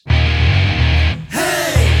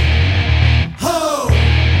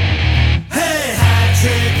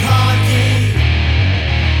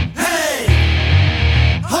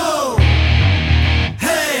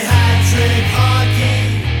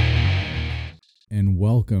and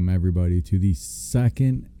welcome everybody to the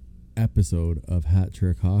second episode of Hat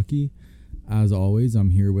Trick Hockey. As always, I'm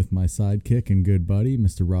here with my sidekick and good buddy,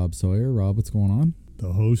 Mr. Rob Sawyer. Rob, what's going on?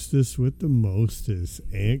 The hostess with the mostest,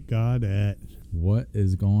 Aunt Godette. What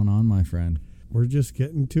is going on, my friend? We're just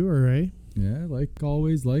getting to her, eh? Yeah, like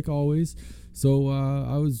always. So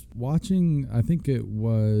I was watching, I think it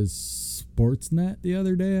was Sportsnet the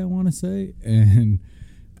other day, I want to say, and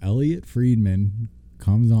Elliot Friedman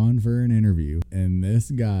comes on for an interview, and this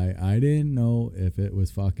guy, I didn't know if it was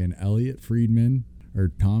fucking Elliot Friedman or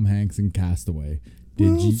Tom Hanks in Castaway.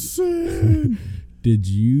 Wilson! Did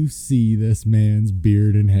you see this man's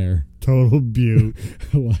beard and hair? Total beaut.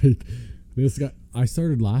 Like, this guy, I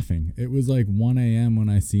started laughing. It was like 1 a.m. when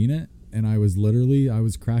I seen it, and I was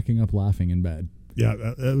cracking up laughing in bed. Yeah,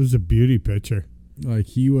 that was a beauty picture. Like,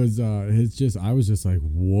 he was, I was just like,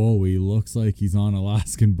 whoa, he looks like he's on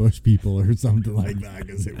Alaskan Bush People or something like that,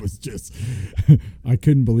 because it was just, I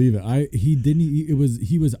couldn't believe it.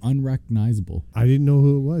 He was unrecognizable. I didn't know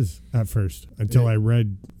who it was at first until I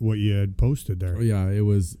read what you had posted there. Yeah, it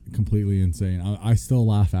was completely insane. I still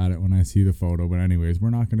laugh at it when I see the photo, but anyways,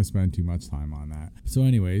 we're not going to spend too much time on that. So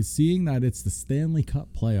anyways, seeing that it's the Stanley Cup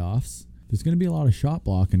playoffs, there's going to be a lot of shot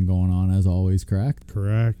blocking going on, as always, correct?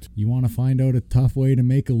 Correct. You want to find out a tough way to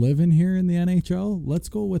make a living here in the NHL? Let's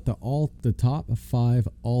go with the top 5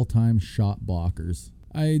 all-time shot blockers.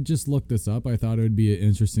 I just looked this up. I thought it would be an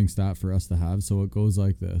interesting stat for us to have, so it goes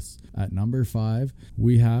like this. At number 5,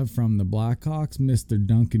 we have from the Blackhawks, Mr.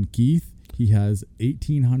 Duncan Keith. He has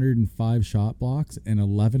 1,805 shot blocks in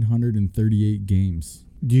 1,138 games.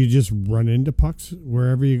 Do you just run into pucks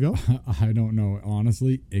wherever you go? I don't know.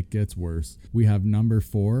 Honestly, it gets worse. We have number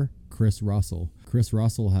 4, Chris Russell. Chris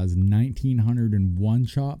Russell has 1,901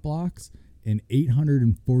 shot blocks in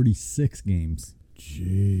 846 games.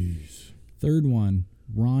 Jeez. Third one,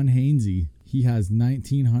 Ron Hainsey. He has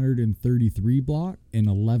 1,933 block in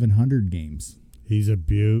 1,100 games. He's a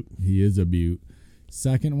beaut. He is a beaut.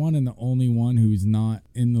 Second one, and the only one who's not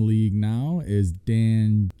in the league now, is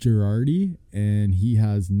Dan Girardi, and he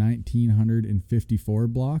has 1,954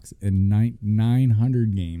 blocks in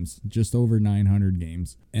 900 games, just over 900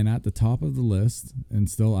 games. And at the top of the list, and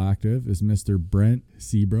still active, is Mr. Brent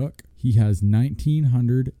Seabrook. He has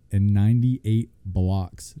 1,998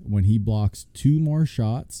 blocks. When he blocks 2 more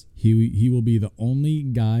shots, he will be the only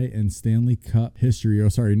guy in Stanley Cup history,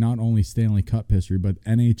 not only Stanley Cup history, but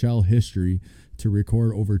NHL history, to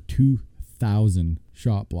record over 2,000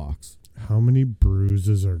 shot blocks. How many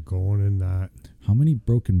bruises are going in that? How many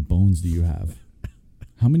broken bones do you have?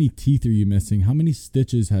 How many teeth are you missing? How many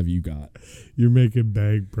stitches have you got? You're making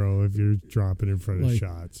bank, bro, if you're dropping in front of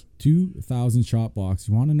shots. 2,000 shot blocks.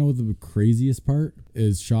 You want to know the craziest part?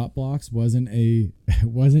 Is shot blocks wasn't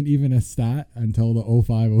even a stat until the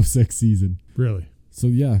 05-06 season. Really? So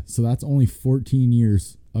that's only 14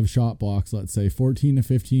 years of shot blocks, let's say 14 to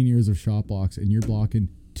 15 years of shot blocks, and you're blocking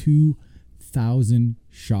 2,000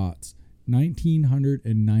 shots.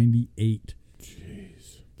 1,998.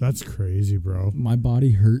 Jeez. That's crazy, bro. My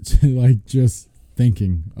body hurts like just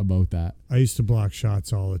thinking about that. I used to block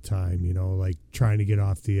shots all the time, like trying to get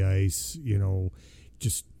off the ice,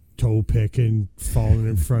 just toe picking, falling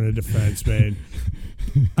in front of defenseman.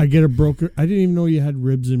 I get a broken. I didn't even know you had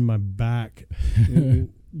ribs in my back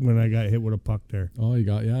when I got hit with a puck there. Oh,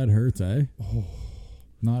 it hurts, eh? Oh.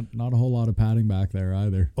 Not a whole lot of padding back there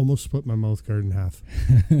either. Almost split my mouth guard in half.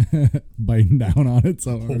 Biting down on it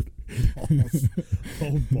so hard.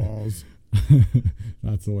 Balls.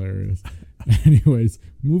 That's hilarious. Anyways,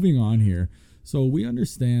 moving on here. So we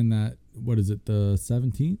understand that, what is it, the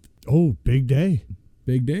 17th? Oh, big day.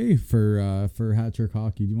 Big day for Hat Trick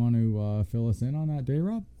Hockey. Do you want to fill us in on that day,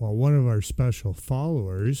 Rob? Well, one of our special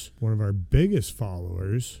followers, one of our biggest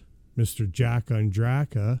followers, Mr. Jack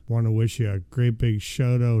Undraka, want to wish you a great big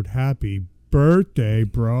shout out. Happy birthday,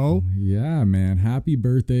 bro. Yeah, man. Happy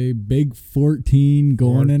birthday. Big 14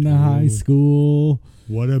 going into high school.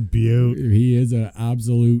 What a beaut. He is an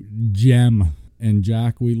absolute gem. And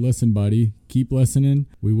Jack, we listen, buddy. Keep listening.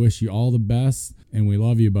 We wish you all the best, and we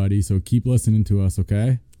love you, buddy. So keep listening to us,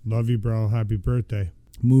 okay? Love you, bro. Happy birthday.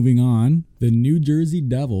 Moving on, the New Jersey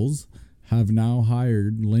Devils have now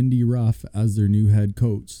hired Lindy Ruff as their new head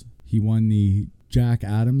coach. He won the Jack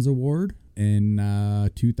Adams Award in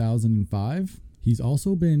 2005. He's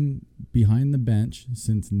also been behind the bench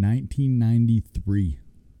since 1993.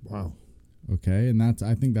 Wow. Okay, and I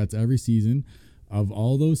think that's every season. Of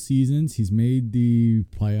all those seasons, he's made the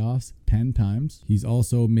playoffs 10 times. He's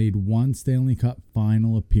also made one Stanley Cup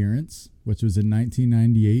final appearance, which was in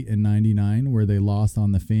 1998 and 99, where they lost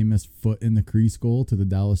on the famous foot in the crease goal to the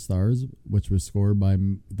Dallas Stars, which was scored by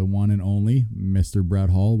the one and only Mr. Brett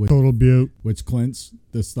Hull, Total beaut. which clinched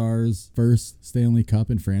the Stars' first Stanley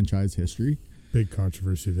Cup in franchise history. Big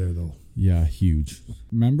controversy there, though. Yeah, huge.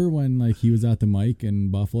 Remember when he was at the mic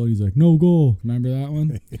in Buffalo? He's like, no goal. Remember that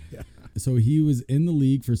one? Yeah. So he was in the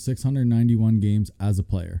league for 691 games as a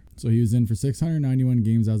player. So he was in for 691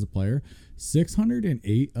 games as a player.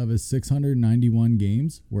 608 of his 691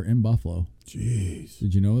 games were in Buffalo. Jeez.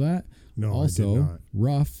 Did you know that? No, Also, I did not.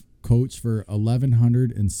 Ruff coached for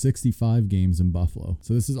 1,165 games in Buffalo.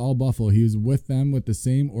 So this is all Buffalo. He was with them with the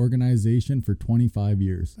same organization for 25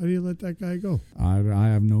 years. How do you let that guy go? I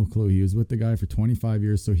have no clue. He was with the guy for 25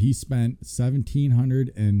 years. So he spent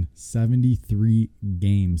 1,773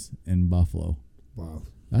 games in Buffalo. Wow.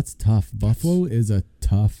 That's tough. Buffalo is a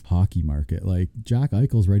tough hockey market. Like, Jack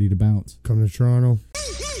Eichel's ready to bounce. Come to Toronto.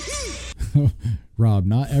 Rob,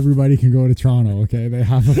 not everybody can go to Toronto, okay? They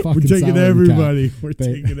have a fucking We're taking salary everybody. cap. We're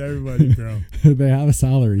taking everybody, bro. They have a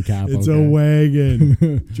salary cap, It's okay? a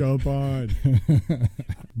wagon. Jump on.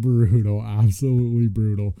 Brutal. Absolutely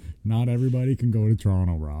brutal. Not everybody can go to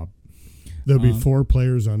Toronto, Rob. There'll be 4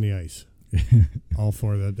 players on the ice. All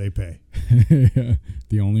 4 that they pay.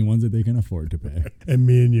 The only ones that they can afford to pay. And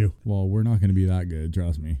me and you. Well, we're not going to be that good,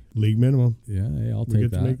 trust me. League minimum. Yeah, hey, I'll We take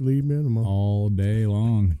get that. to make league minimum. All day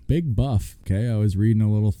long. Big Buff. Okay, I was reading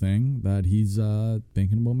a little thing that he's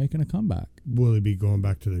thinking about making a comeback. Will he be going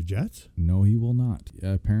back to the Jets? No, he will not.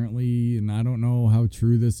 Apparently, and I don't know how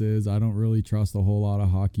true this is. I don't really trust a whole lot of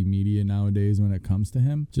hockey media nowadays when it comes to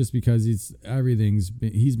him, just because he's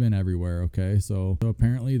been everywhere. Okay, so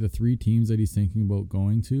apparently the 3 teams that he's thinking about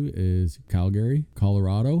going to is Calgary,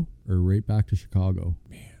 Colorado, or right back to Chicago.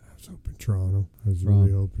 Man, I was hoping Toronto. I was Rob.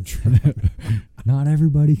 really hoping Toronto. Not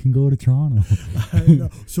everybody can go to Toronto. I know.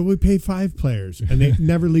 So we pay 5 players, and they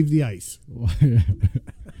never leave the ice.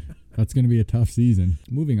 That's going to be a tough season.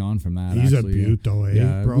 Moving on from that, He's actually, a beaut, though, eh,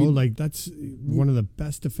 yeah, bro? Like, that's one of the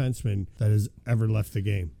best defensemen that has ever left the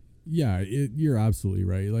game. Yeah, you're absolutely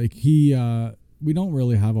right. Like, we don't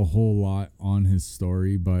really have a whole lot on his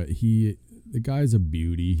story, but the guy's a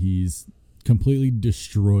beauty. He's completely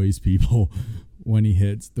destroys people when he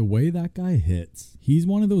hits. The way that guy hits, he's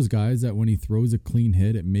one of those guys that when he throws a clean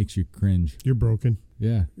hit, it makes you cringe. You're broken.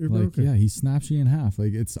 Yeah, You're like broken. yeah, he snaps you in half.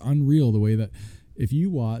 Like, it's unreal the way that. If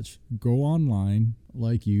you go online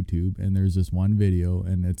like YouTube, and there's this one video,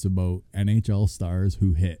 and it's about NHL stars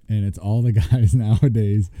who hit, and it's all the guys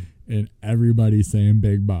nowadays, and everybody's saying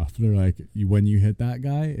Big Buff. They're like, when you hit that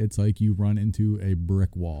guy, it's like you run into a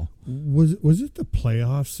brick wall. Was it the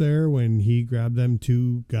playoffs there when he grabbed them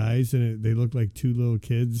 2 guys and they looked like 2 little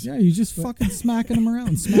kids? Yeah, you just fucking smacking them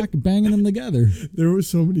around, banging them together. There were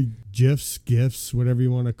so many gifs, whatever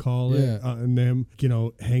you want to call it, Yeah. and them,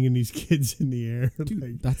 hanging these kids in the air.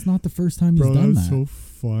 Dude, that's not the first time he's bro, done that's that. so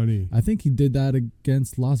funny. I think he did that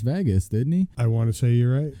against Las Vegas, didn't he? I want to say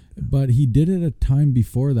you're right. But he did it a time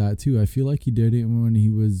before that, too. I feel like he did it when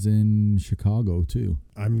he was in Chicago, too.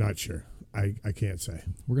 I'm not sure. I can't say.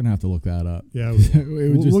 We're going to have to look that up. Yeah,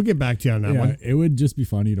 We'll get back to you on that one. It would just be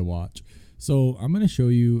funny to watch. So I'm going to show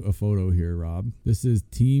you a photo here, Rob. This is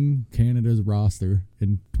Team Canada's roster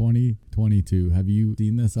in 2022. Have you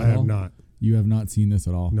seen this at all? I have not. You have not seen this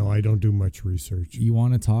at all? No, I don't do much research. You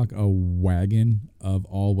want to talk a wagon of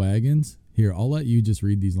all wagons? Here, I'll let you just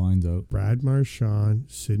read these lines out. Brad Marchand,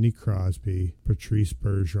 Sidney Crosby, Patrice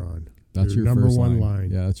Bergeron. That's your number first one line.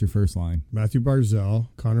 Yeah, that's your first line. Matthew Barzal,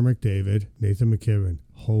 Connor McDavid, Nathan McKibben.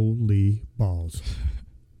 Holy balls.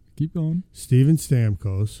 Keep going. Steven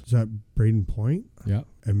Stamkos. Is that Braden Point? Yeah.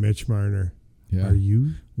 And Mitch Marner. Yeah. Are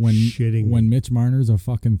you shitting when me? Mitch Marner's a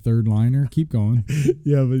fucking third liner? Keep going.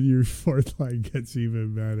 Yeah, but your 4th line gets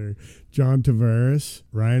even better. John Tavares,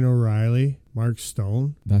 Ryan O'Reilly, Mark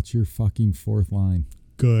Stone. That's your fucking 4th line.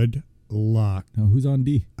 Good luck. Now, who's on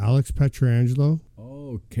D? Alex Pietrangelo,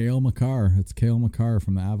 Oh, Cale Makar. That's Cale Makar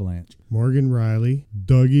from the Avalanche. Morgan Riley,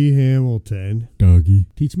 Dougie Hamilton, Dougie.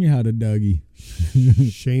 Teach me how to Dougie.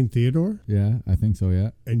 Shane Theodore, Yeah, I think so,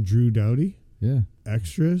 yeah. and Drew Doughty. Yeah.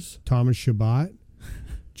 Extras, Thomas Shabbat,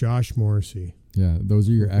 Josh Morrissey. Yeah, those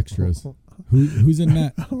are your extras. Who's in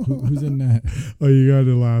net? Who's in net? Oh, you got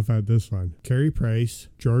to laugh at this one. Carey Price,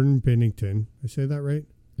 Jordan Pennington. I say that right?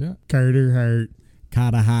 Yeah. Carter Hart.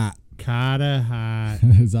 Kata hat. Carter Hart.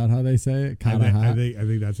 Is that how they say it? Kata hat? I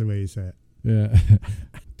think that's the way you say it. Yeah.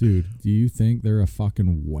 Dude, do you think they're a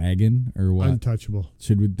fucking wagon or what? Untouchable.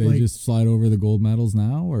 Should they Like- just slide over the gold medals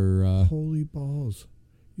now or? Holy balls.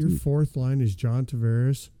 Your fourth line is John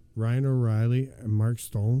Tavares, Ryan O'Reilly, and Mark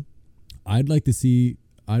Stone. I'd like to see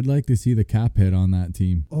the cap hit on that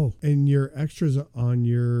team. Oh, and your extras on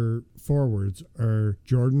your forwards are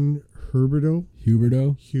Jordan Huberto.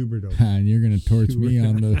 And you're going to torch me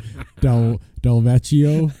on the Del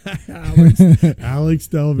Vecchio. Alex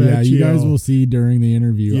Del Vecchio. Yeah, you guys will see during the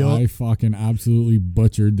interview. I fucking absolutely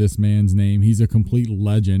butchered this man's name. He's a complete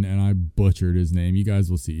legend, and I butchered his name. You guys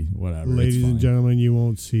will see. Whatever. Ladies and gentlemen, you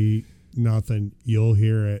won't see nothing. You'll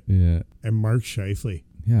hear it. Yeah. And Mark Scheifele.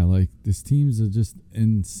 Yeah, like, this team's just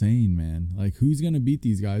insane, man. Like, who's going to beat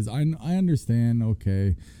these guys? I understand,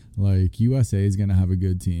 okay, like, USA is going to have a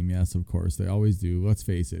good team. Yes, of course. They always do. Let's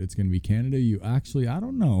face it. It's going to be Canada. Actually, I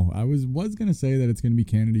don't know. I was going to say that it's going to be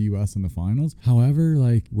Canada, US in the finals. However,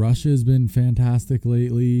 like, Russia's been fantastic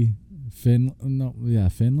lately. Finland,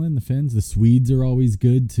 the Finns. The Swedes are always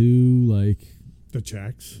good, too. Like... The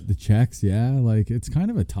Czechs, yeah. Like, it's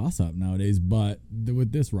kind of a toss-up nowadays, but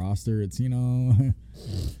with this roster, it's,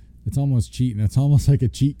 it's almost cheating. It's almost like a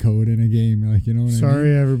cheat code in a game. Like, you know what I mean?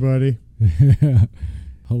 Sorry, everybody.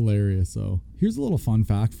 Hilarious. So, here's a little fun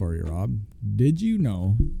fact for you, Rob. Did you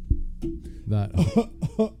know that...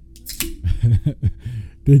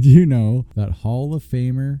 Did you know that Hall of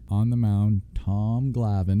Famer on the mound Tom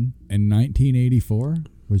Glavine in 1984...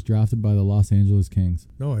 was drafted by the Los Angeles Kings?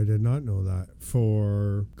 No, I did not know that.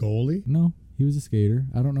 For goalie? No, he was a skater.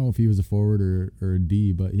 I don't know if he was a forward or a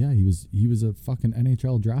D, but yeah, he was a fucking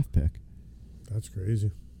NHL draft pick. That's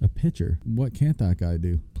crazy. A pitcher. What can't that guy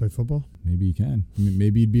do? Play football? Maybe he can. I mean,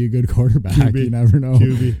 maybe he'd be a good quarterback. QB. You never know.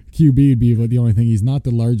 QB would be the only thing. He's not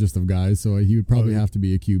the largest of guys, so he would probably have to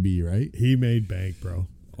be a QB, right? He made bank, bro.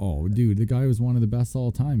 Oh, dude, the guy was one of the best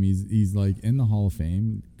all time. He's like in the Hall of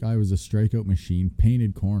Fame. Guy was a strikeout machine,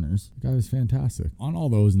 painted corners. The guy was fantastic. On all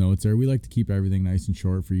those notes there, we like to keep everything nice and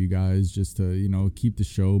short for you guys, just to, keep the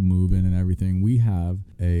show moving and everything. We have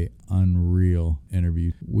a unreal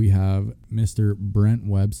interview. We have Mr. Brent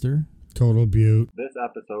Webster. Total beaut. This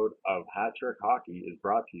episode of Hat Trick Hockey is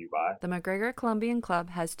brought to you by the McGregor Columbian Club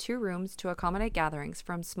has 2 rooms to accommodate gatherings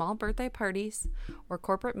from small birthday parties or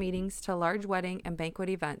corporate meetings to large wedding and banquet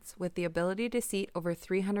events with the ability to seat over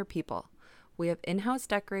 300 people. We have in-house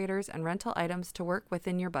decorators and rental items to work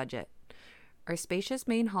within your budget. Our spacious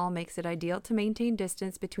main hall makes it ideal to maintain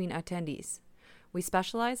distance between attendees. We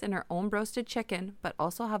specialize in our own roasted chicken, but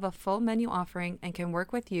also have a full menu offering and can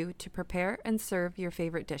work with you to prepare and serve your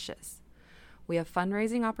favorite dishes. We have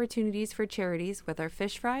fundraising opportunities for charities with our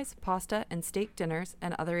fish fries, pasta, and steak dinners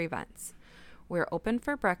and other events. We are open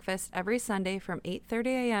for breakfast every Sunday from 8:30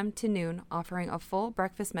 a.m. to noon, offering a full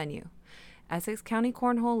breakfast menu. Essex County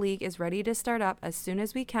Cornhole League is ready to start up as soon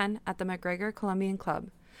as we can at the McGregor Columbian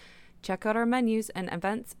Club. Check out our menus and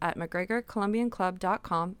events at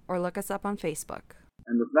McGregorColumbianClub.com or look us up on Facebook.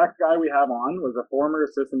 And this next guy we have on was a former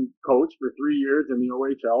assistant coach for 3 years in the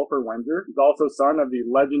OHL for Windsor. He's also son of the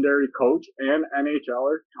legendary coach and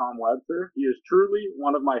NHLer Tom Webster. He is truly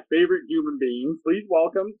one of my favorite human beings. Please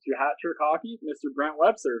welcome to Hat Trick Hockey, Mr. Brent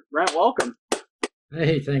Webster. Brent, welcome.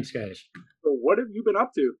 Hey, thanks, guys. So what have you been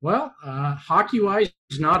up to? Well, hockey-wise,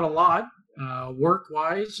 not a lot.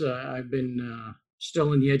 Work-wise, I've been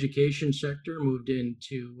still in the education sector, moved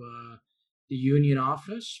into the union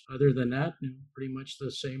office. Other than that, pretty much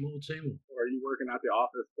the same old. Are you working at the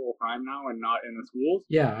office full-time now and not in the schools?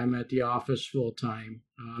 Yeah, I'm at the office full-time.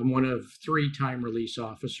 I'm one of 3 time release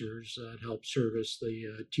officers that help service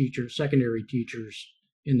the secondary teachers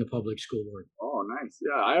in the public school board. Oh, nice.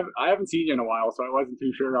 Yeah, I haven't seen you in a while, so I wasn't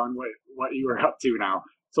too sure on what you were up to now.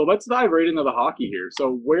 So let's dive right into the hockey here.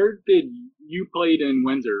 So where did you played in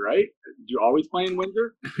Windsor, right? Did you always play in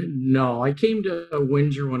Windsor? No, I came to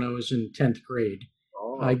Windsor when I was in 10th grade.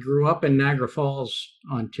 Oh. I grew up in Niagara Falls,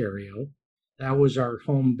 Ontario. That was our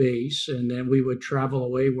home base, and then we would travel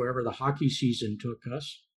away wherever the hockey season took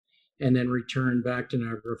us, and then return back to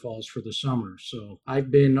Niagara Falls for the summer. So I've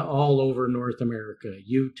been all over North America,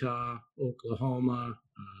 Utah, Oklahoma,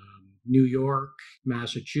 New York,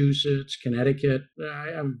 Massachusetts, Connecticut.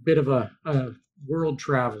 I'm a bit of a world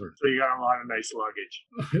traveler. So you got a lot of nice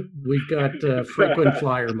luggage. We got frequent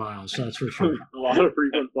flyer miles, that's for sure. A lot of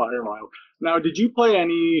frequent flyer miles. Now, did you play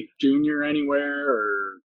any junior anywhere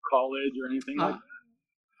or college or anything like that?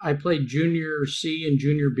 I played Junior C and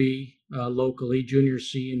Junior B locally, Junior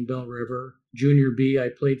C in Bell River. Junior B, I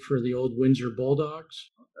played for the old Windsor Bulldogs.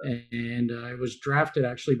 Okay. And I was drafted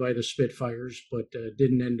actually by the Spitfires, but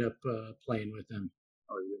didn't end up playing with them.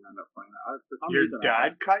 Oh, you didn't end up playing that? Your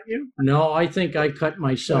dad cut you? No, I think I cut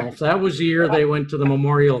myself. That was the year they went to the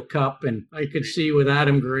Memorial Cup, and I could see with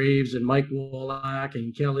Adam Graves and Mike Wolak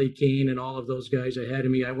and Kelly Kane and all of those guys ahead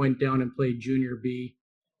of me, I went down and played Junior B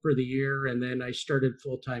for the year, and then I started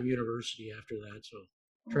full-time university after that. So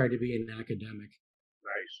tried to be an academic.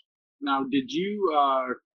 Nice. Now, did you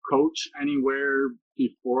coach anywhere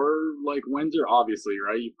before like Windsor? Obviously,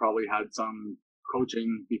 right? You probably had some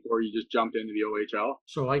coaching before you just jumped into the OHL.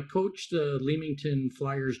 So I coached the Leamington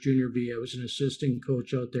Flyers Junior B. I was an assistant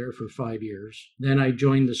coach out there for 5 years. Then I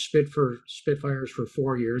joined the Spitfires for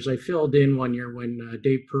 4 years. I filled in 1 year when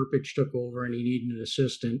Dave Perpich took over and he needed an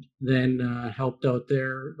assistant. Then helped out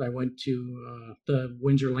there. I went to the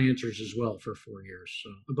Windsor Lancers as well for 4 years. So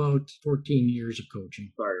about 14 years of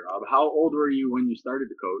coaching. Sorry, Rob. How old were you when you started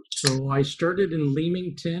to coach? So I started in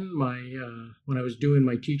Leamington when I was doing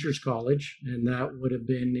my teacher's college, and that would have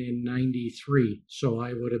been in 93. So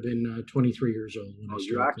I would have been 23 years old when I started.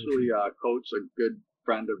 You actually coached a good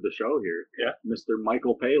friend of the show here. Yeah. Mr.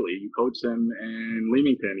 Michael Paley. You coached him in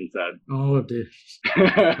Leamington, he said. Oh,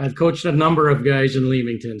 I've coached a number of guys in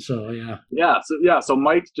Leamington, so yeah. So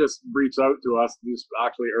Mike just reached out to us just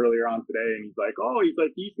actually earlier on today, and he's like,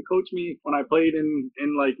 he used to coach me when I played in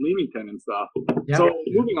like Leamington and stuff. Yeah. So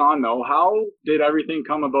moving on though, how did everything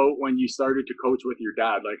come about when you started to coach with your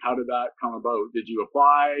dad? Like, how did that come about? Did you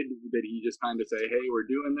apply? Did he just kind of say, hey, we're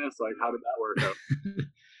doing this? Like, how did that work out?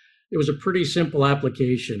 It was a pretty simple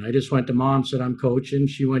application. I just went to mom, said, I'm coaching.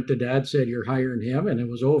 She went to dad, said, you're hiring him, and it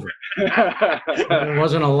was over. There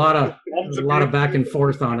wasn't a lot of back and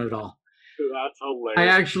forth on it all. That's hilarious. I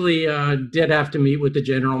actually did have to meet with the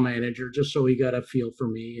general manager just so he got a feel for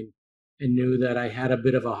me and knew that I had a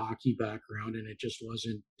bit of a hockey background, and it just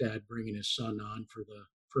wasn't dad bringing his son on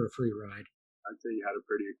for a free ride. I'd say you had a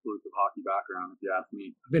pretty exclusive hockey background, if you ask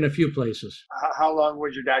me. I've been a few places. How long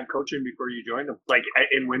was your dad coaching before you joined him? Like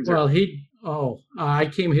in Windsor? Well, I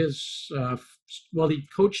came he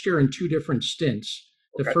coached here in 2 different stints.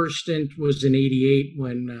 Okay. The first stint was in 88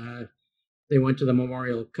 when they went to the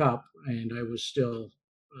Memorial Cup, and I was still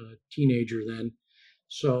a teenager then.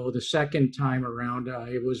 So the second time around,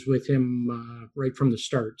 I was with him right from the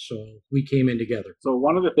start. So we came in together. So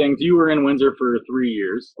one of the things, you were in Windsor for 3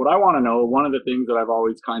 years. What I want to know, one of the things that I've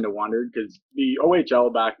always kind of wondered, because the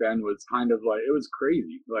OHL back then was kind of like, it was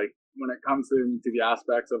crazy. Like when it comes to the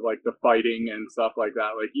aspects of like the fighting and stuff like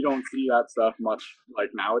that, like you don't see that stuff much like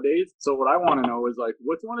nowadays. So what I want to know is like,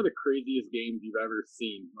 what's one of the craziest games you've ever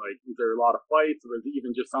seen? Like, is there a lot of fights? Was it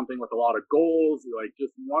even just something with a lot of goals? Like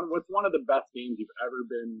what's one of the best games you've ever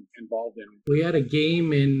been involved in? We had a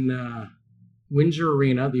game in Windsor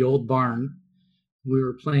Arena, the old barn. We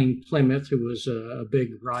were playing Plymouth, who was a big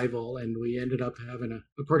rival, and we ended up having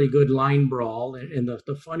a pretty good line brawl. And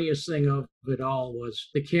the funniest thing of it all was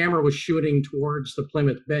the camera was shooting towards the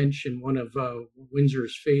Plymouth bench, and one of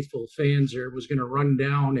Windsor's faithful fans there was going to run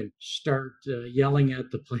down and start yelling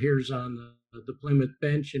at the players on the Plymouth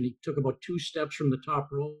bench. And he took about 2 steps from the top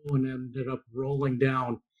row and ended up rolling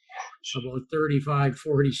down about 35,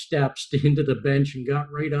 40 steps into the bench and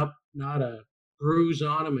got right up, not a bruise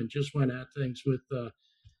on him, and just went at things with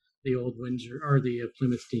the old Windsor or the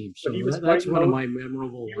Plymouth team. So that's one of my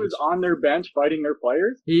memorable ones. He was on their bench fighting their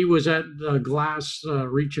players? He was at the glass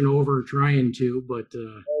reaching over trying to, but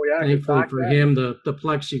thankfully for him, the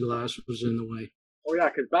plexiglass was in the way. Oh, yeah,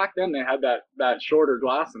 because back then they had that shorter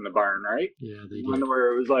glass in the barn, right? Yeah, they did. One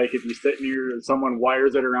where it was like if you sit near someone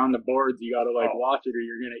wires it around the boards, you got to watch it or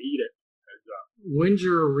you're going to eat it.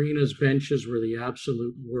 Windsor Arena's benches were the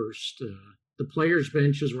absolute worst. The players'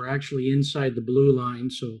 benches were actually inside the blue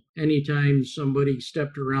line, so anytime somebody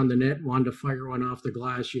stepped around the net and wanted to fire one off the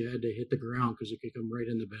glass, you had to hit the ground because it could come right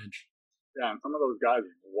in the bench. Yeah, and some of those guys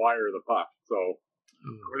wire the puck. So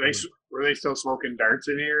were they still smoking darts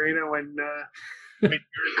in the arena when you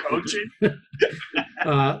were coaching?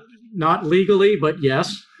 Not legally, but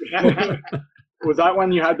yes. Was that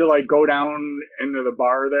when you had to go down into the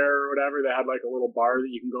bar there or whatever? They had a little bar that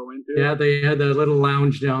you can go into? Yeah, they had a little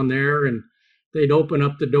lounge down there, and they'd open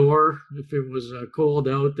up the door. If it was cold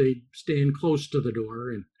out, they'd stand close to the door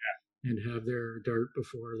and have their dart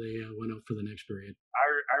before they went out for the next period.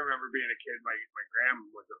 I remember being a kid. My grandma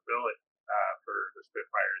was a billet for the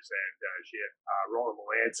Spitfires, and she had Roland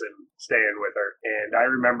Melanson staying with her. And I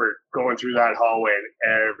remember going through that hallway and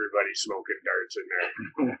everybody smoking darts in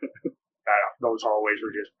there. Those hallways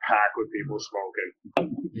were just packed with people smoking.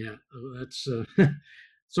 Yeah, that's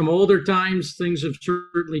some older times. Things have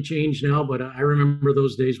certainly changed now, but I remember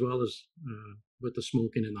those days well as with the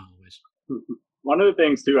smoking in the hallways. One of the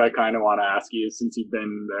things, too, I kind of want to ask you, since you've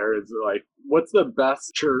been there, is what's the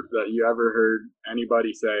best chirp that you ever heard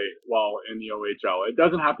anybody say while in the OHL? It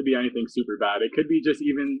doesn't have to be anything super bad. It could be just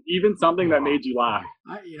even something that made you laugh.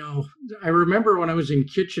 I remember when I was in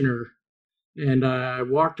Kitchener, and I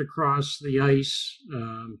walked across the ice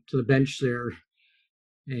to the bench there,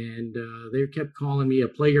 and they kept calling me a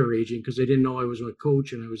player agent because they didn't know I was a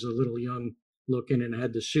coach and I was a little young looking and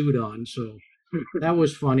had the suit on. So that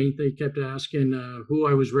was funny. They kept asking who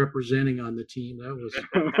I was representing on the team.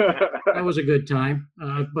 That was a good time.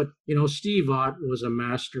 But Steve Ott was a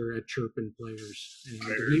master at chirping players,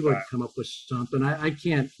 and he would come up with something. I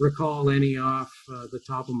can't recall any off the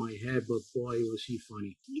top of my head, but boy, was he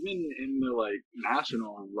funny. Even in the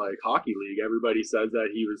national hockey league, everybody says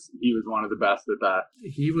that he was one of the best at that.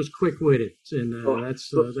 He was quick witted, and that's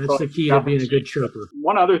the key to being a good chirper.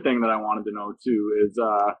 One other thing that I wanted to know too is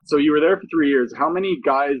so you were there for 3 years. How many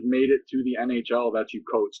guys made it to the NHL that you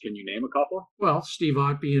coached? Can you name a couple? Well, Steve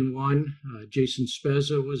Ott being one. Jason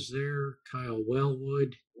Spezza was there. Kyle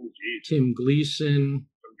Wellwood. Tim Gleason.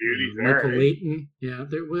 Michael Layton. Yeah,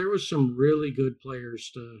 there was some really good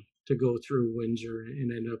players to go through Windsor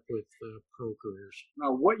and end up with pro careers.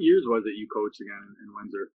 Now, what years was it you coached again in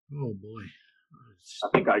Windsor? Oh boy. I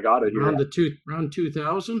think I got it here. Around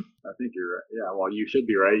 2000? I think you're right. Yeah, well, you should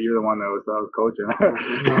be right. You're the one that was coaching.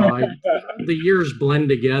 The years blend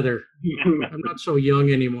together. I'm not so young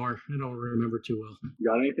anymore. I don't remember too well. You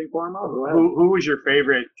got anything for him, Al? Go ahead. Who was your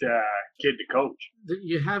favorite kid to coach?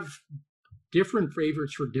 You have different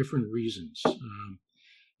favorites for different reasons.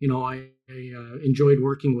 I enjoyed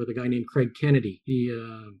working with a guy named Craig Kennedy. He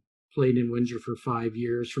played in Windsor for 5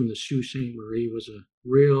 years from the Sault Ste. Marie, was a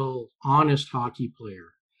real honest hockey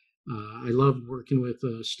player. I loved working with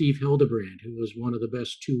Steve Hildebrand, who was one of the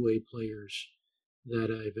best two-way players that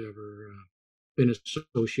I've ever been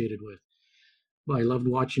associated with. I loved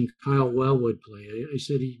watching Kyle Wellwood play. I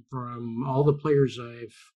said from all the players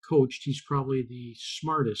I've coached, he's probably the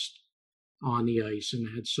smartest on the ice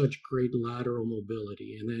and had such great lateral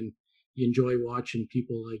mobility. And then you enjoy watching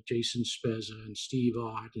people like Jason Spezza and Steve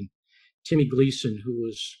Ott and Timmy Gleason, who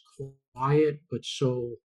was quiet but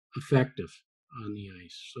so effective on the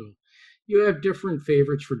ice. So you have different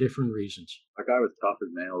favorites for different reasons. That guy was tough as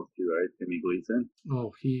nails too, right? Timmy Gleason.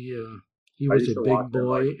 Oh, he was a big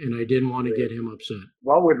boy, and I didn't want to get him upset.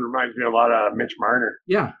 Wellwood reminds me a lot of Mitch Marner.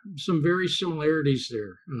 Yeah, some very similarities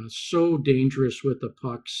there. So dangerous with the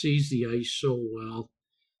puck, sees the ice so well.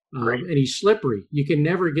 And he's slippery. You can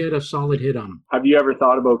never get a solid hit on him. Have you ever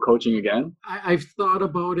thought about coaching again? I've thought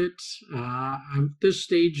about it. I'm at this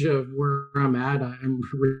stage of where I'm at. I'm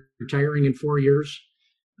retiring in 4 years,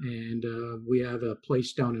 and we have a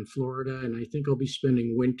place down in Florida, and I think I'll be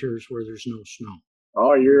spending winters where there's no snow.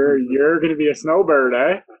 Oh, you're going to be a snowbird,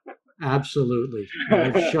 eh? Absolutely.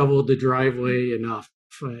 I've shoveled the driveway enough.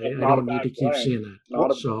 I don't need to keep seeing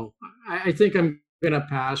that. So I think I'm going to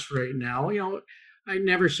pass right now. I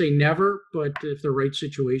never say never, but if the right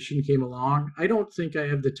situation came along, I don't think I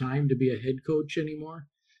have the time to be a head coach anymore.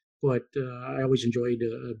 But I always enjoyed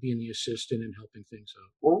being the assistant and helping things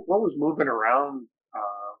out. What was moving around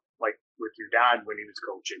with your dad when he was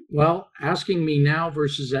coaching? Well, asking me now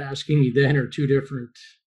versus asking me then are two different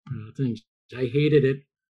things. I hated it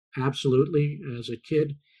absolutely as a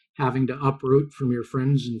kid, having to uproot from your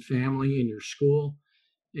friends and family and your school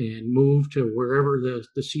and move to wherever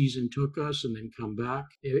the season took us and then come back.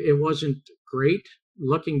 It wasn't great.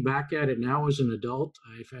 Looking back at it now as an adult,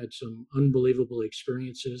 I've had some unbelievable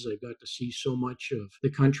experiences. I got to see so much of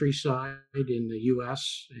the countryside in the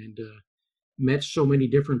U.S. and met so many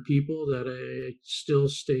different people that I still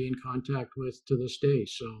stay in contact with to this day.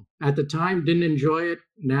 So at the time, didn't enjoy it.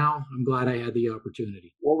 Now I'm glad I had the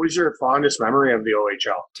opportunity. What was your fondest memory of the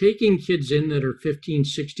OHL? Taking kids in that are 15,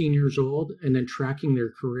 16 years old and then tracking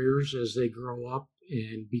their careers as they grow up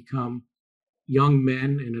and become young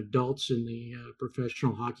men and adults in the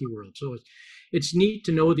professional hockey world. So it's neat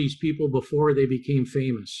to know these people before they became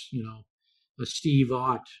famous. A Steve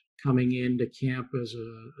Ott coming into camp as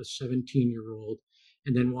a 17-year-old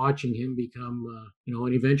and then watching him become,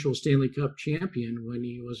 an eventual Stanley Cup champion when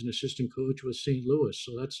he was an assistant coach with St. Louis.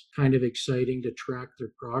 So that's kind of exciting to track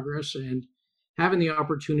their progress. And having the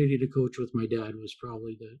opportunity to coach with my dad was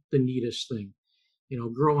probably the neatest thing.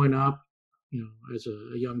 Growing up, as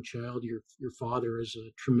a young child, your father is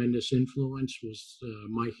a tremendous influence, was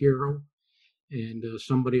my hero. And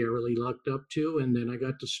somebody I really looked up to. And then I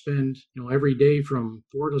got to spend, every day from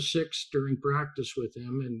 4 to 6 during practice with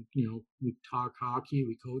him. And, we talk hockey,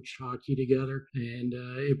 we coached hockey together, and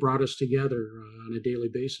it brought us together on a daily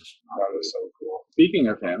basis. That was so cool. Speaking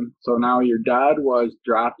of him, so now your dad was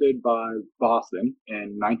drafted by Boston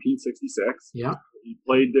in 1966. Yeah. He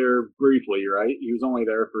played there briefly, right? He was only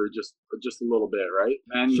there for just a little bit, right?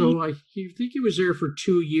 And so I think he was there for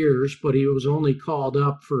 2 years, but he was only called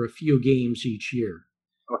up for a few games each year.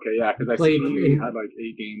 Okay, yeah, because I think he had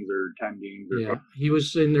 8 games or 10 games. Yeah, he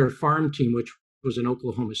was in their farm team, which was in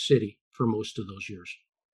Oklahoma City for most of those years.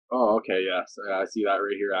 Oh, okay, yes. I see that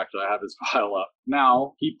right here. Actually, I have his file up.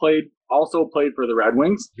 Now, he also played for the Red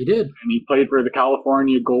Wings, He did. and he played for the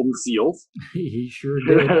California Golden Seals. He sure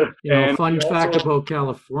did. You know, And fun he fact also- about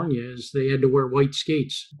California is they had to wear white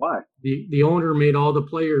skates. Why? The owner made all the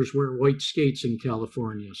players wear white skates in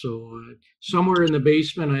California. So somewhere in the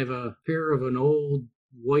basement, I have a pair of an old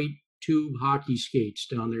white tube hockey skates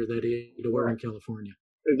down there that he had to wear in California.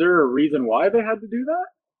 Is there a reason why they had to do that?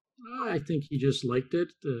 I think he just liked it.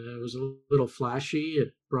 It was a little flashy.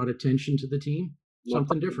 It brought attention to the team.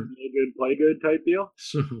 Something different. Play good, play good type deal?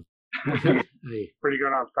 So, hey, Pretty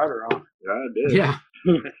good on Feather, huh? Yeah, it did. yeah,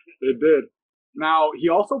 It did. Now, he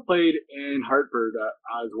also played in Hartford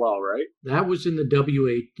as well, right? that was in the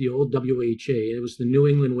old WHA. It was the New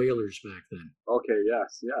England Whalers back then. Okay,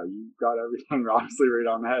 yes. Yeah, you got everything obviously right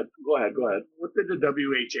on the head. Go ahead. What did the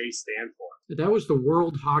WHA stand for? That was the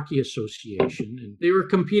World Hockey Association, and they were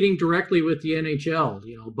competing directly with the NHL.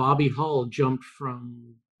 You know, Bobby Hull jumped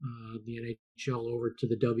from the NHL over to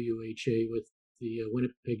the WHA with the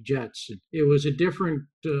Winnipeg Jets. And it was a different.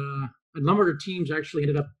 A number of teams actually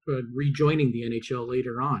ended up rejoining the NHL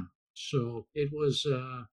later on. So it was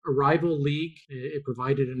a rival league. It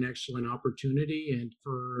provided an excellent opportunity, and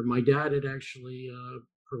for my dad, it actually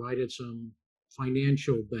provided some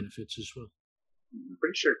financial benefits as well. I'm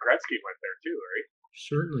pretty sure Gretzky went there too, right?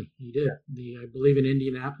 Certainly, he did. I believe in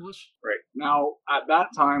Indianapolis. Right. Now, at that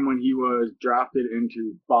time when he was drafted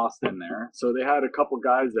into Boston there, so they had a couple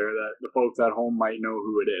guys there that the folks at home might know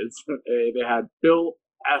who it is. They had Phil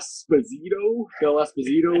Esposito. Phil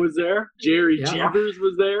Esposito was there. Jerry Yeah. Cheevers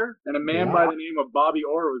was there. And a man by the name of Bobby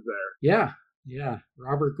Orr was there. Yeah.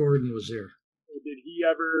 Robert Gordon was there. Did he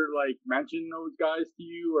ever mention those guys to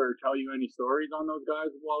you or tell you any stories on those guys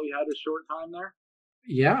while he had a short time there?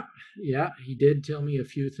 Yeah, he did tell me a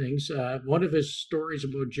few things. One of his stories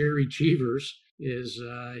about Jerry Cheevers is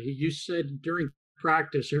he said during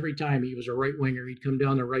practice, every time he was a right winger, he'd come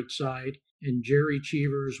down the right side, and Jerry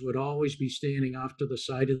Cheevers would always be standing off to the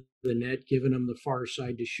side of the net, giving him the far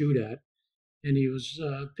side to shoot at. And he was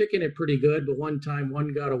picking it pretty good, but one time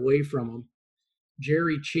one got away from him.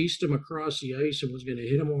 Jerry chased him across the ice and was going to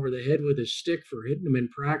hit him over the head with his stick for hitting him in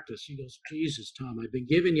practice. He goes, Jesus, Tom, I've been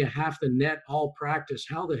giving you half the net all practice.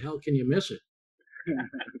 How the hell can you miss it?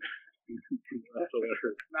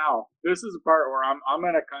 Now, this is the part where I'm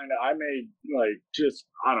gonna I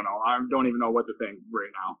don't know, I don't even know what to think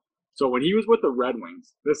right now. So when he was with the Red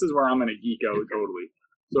Wings, this is where I'm gonna geek out totally.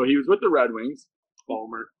 So he was with the Red Wings.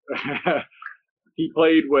 Balmer. He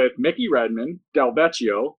played with Mickey Redmond, Del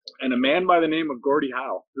Vecchio, and a man by the name of Gordie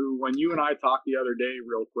Howe, who, when you and I talked the other day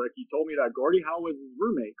real quick, he told me that Gordie Howe was his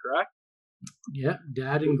roommate, correct? Yeah,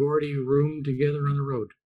 Dad and Gordie roomed together on the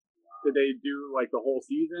road. Did they do the whole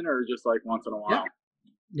season or just once in a while?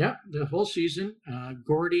 Yeah, the whole season.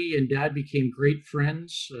 Gordie and Dad became great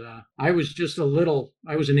friends. I was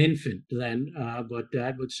an infant then, but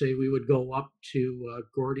Dad would say we would go up to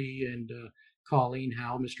Gordie and Colleen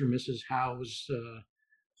Howe, Mr. and Mrs. Howe's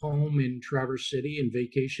home in Traverse City and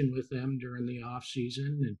vacation with them during the off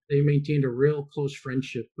season. And they maintained a real close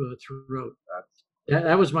friendship throughout.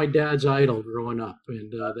 That was my dad's idol growing up, and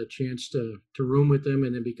the chance to room with him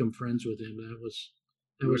and then become friends with him. That was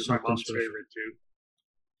my something mom's special. favorite too.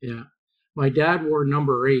 Yeah. My dad wore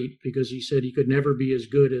number 8 because he said he could never be as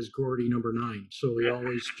good as Gordie number 9. So he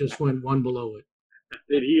always just went one below it.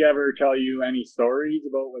 Did he ever tell you any stories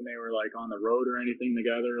about when they were on the road or anything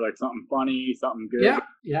together, something funny, something good?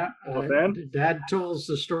 Yeah. Well, then? Dad tells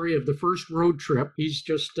the story of the first road trip. He's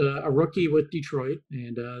just a rookie with Detroit,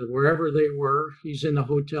 and wherever they were, he's in the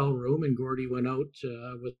hotel room, and Gordie went out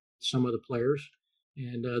with some of the players,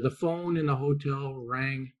 and the phone in the hotel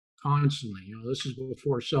rang constantly. This is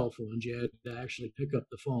before cell phones. You had to actually pick up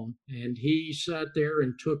the phone, and he sat there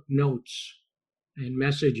and took notes and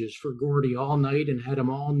messages for Gordie all night and had them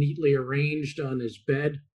all neatly arranged on his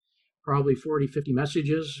bed, probably 40, 50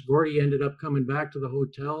 messages. Gordie ended up coming back to the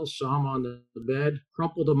hotel, saw him on the bed,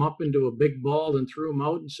 crumpled them up into a big ball and threw them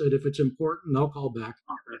out and said, if it's important, I'll call back.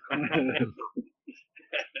 Mr.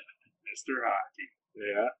 Hockey.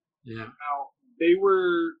 Yeah.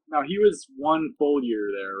 Now he was one full year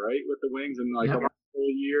there, right, with the Wings, and a full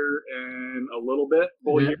year and a little bit.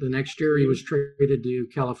 Year. The next year he was traded to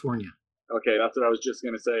California. Okay, that's what I was just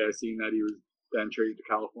going to say. I seen that he was then traded to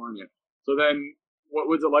California. So then what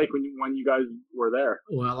was it like when you guys were there?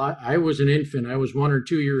 Well, I was an infant. I was 1 or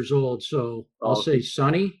 2 years old, so I'll say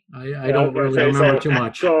sunny. I don't really remember too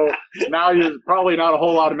much. So now there's probably not a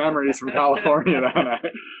whole lot of memories from California then.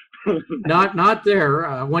 Not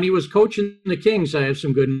there. When he was coaching the Kings, I have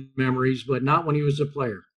some good memories, but not when he was a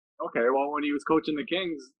player. Okay, well, when he was coaching the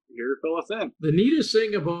Kings, here, fill us in. The neatest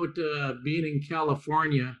thing about being in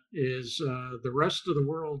California is the rest of the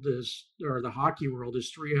world or the hockey world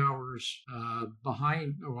is 3 hours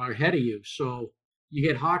behind or ahead of you. So you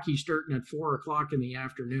get hockey starting at 4 o'clock in the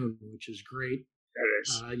afternoon, which is great. It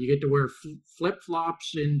is. You get to wear flip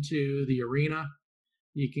flops into the arena.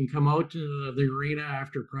 You can come out to the arena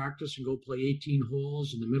after practice and go play 18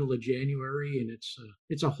 holes in the middle of January, and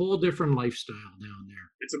it's a whole different lifestyle down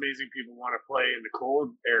there. It's amazing people want to play in the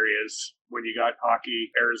cold areas when you got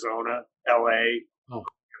hockey, Arizona, LA,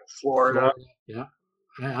 Florida. Yeah.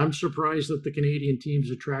 I'm surprised that the Canadian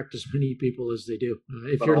teams attract as many people as they do.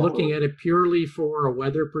 If you're looking at it purely for a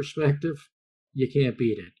weather perspective, you can't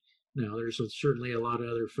beat it. Now, there's certainly a lot of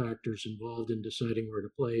other factors involved in deciding where to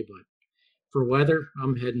play, but for weather,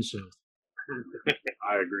 I'm heading south.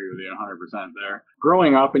 I agree with you 100% there.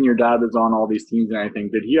 Growing up and your dad was on all these teams and everything,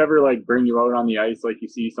 did he ever like bring you out on the ice like you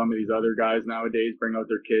see some of these other guys nowadays bring out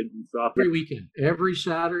their kids and stuff? Every weekend, every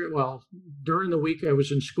Saturday, well, during the week I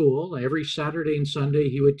was in school, every Saturday and Sunday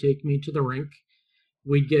he would take me to the rink.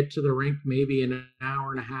 We'd get to the rink maybe an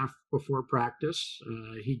hour and a half before practice.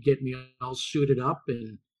 He'd get me all suited up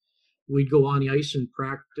and we'd go on the ice and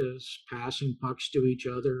practice passing pucks to each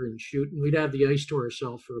other and shooting. We'd have the ice to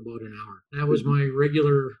ourselves for about an hour. That was my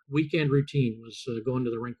regular weekend routine, was going to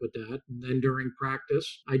the rink with Dad. And then during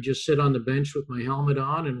practice, I'd just sit on the bench with my helmet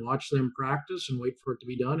on and watch them practice and wait for it to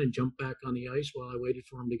be done and jump back on the ice while I waited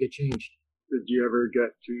for them to get changed. Did you ever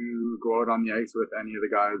get to go out on the ice with any of the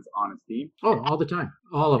guys on his team? Oh, all the time.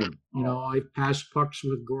 All of them. You know, I passed pucks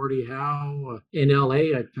with Gordie Howe. In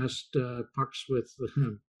LA, I passed pucks with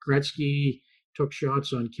Gretzky, took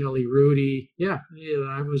shots on Kelly Rudy. Yeah,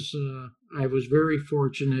 I was very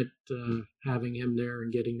fortunate having him there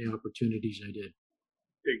and getting the opportunities I did.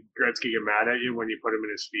 Did Gretzky get mad at you when you put him in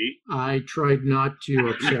his feet? I tried not to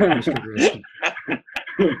upset Mr. Gretzky.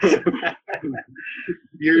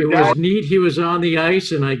 It was neat. He was on the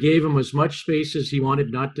ice, and I gave him as much space as he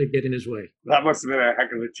wanted not to get in his way. That must have been a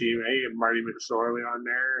heck of a team, eh? Marty McSorley on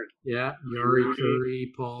there. Yeah, Yari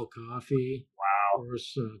Curry, Paul Coffey. Wow. There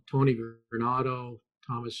was Tony Granato,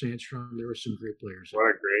 Thomas Sandstrom. There were some great players. What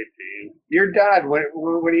a great team. Your dad, when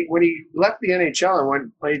he left the NHL and went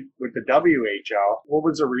and played with the WHL, what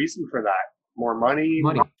was the reason for that? More money?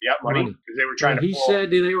 Money. Yeah, money. Because they were trying to. He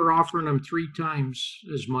said they were offering him 3 times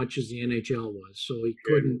as much as the NHL was, so he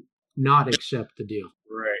couldn't not accept the deal.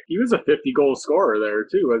 Right. He was a 50-goal scorer there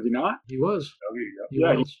too, was he not? He was.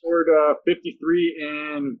 He scored 53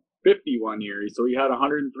 and 50 1 year, so he had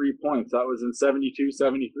 103 points. That was in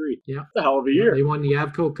 72-73. Yeah. That's a hell of a year. They won the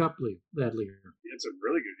Avco Cup that year. He had some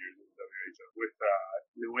really good years in the WHL with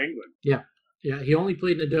New England. Yeah, he only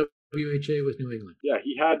played in the WHA with New England. Yeah,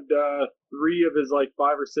 he had 3 of his 5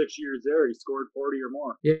 or 6 years there. He scored 40 or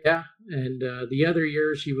more. Yeah, and the other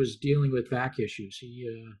years he was dealing with back issues. He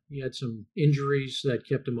had some injuries that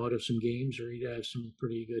kept him out of some games, or he'd have some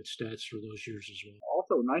pretty good stats for those years as well.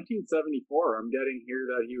 Also, 1974, I'm getting here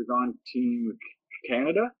that he was on Team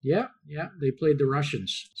Canada. Yeah, they played the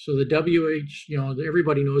Russians. So the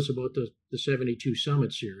everybody knows about the 72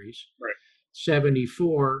 Summit Series. Right.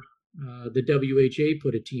 74. The WHA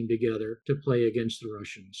put a team together to play against the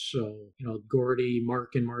Russians. So, Gordie,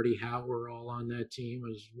 Mark, and Marty Howe were all on that team,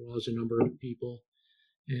 as well as a number of people.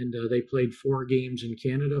 And they played 4 games in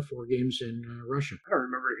Canada, 4 games in Russia. I don't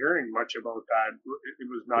remember hearing much about that. It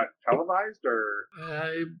was not televised, or?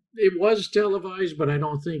 It was televised, but I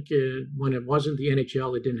don't think when it wasn't the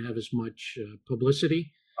NHL, it didn't have as much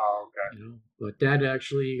publicity. Oh, okay. But Dad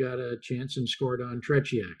actually got a chance and scored on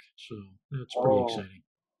Tretiak. So that's pretty exciting.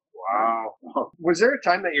 Wow. Was there a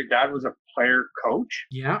time that your dad was a player coach?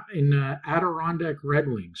 Yeah, in Adirondack Red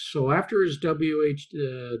Wings. So after his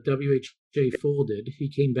WHA folded, he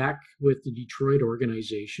came back with the Detroit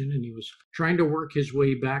organization, and he was trying to work his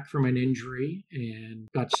way back from an injury and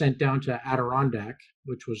got sent down to Adirondack,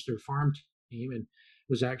 which was their farm team, and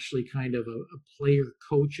was actually kind of a player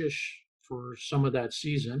coachish for some of that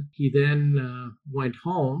season. He then went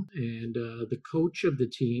home, and the coach of the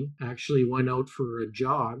team actually went out for a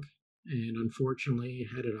jog and unfortunately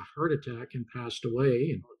had a heart attack and passed away.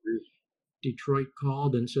 And Detroit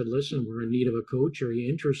called and said, listen, we're in need of a coach. Are you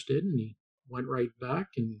interested? And he went right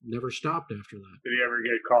back and never stopped after that. Did he ever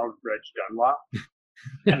get called Reg Dunlop?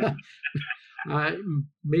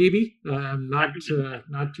 Maybe. I'm not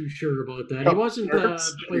too sure about that. He wasn't a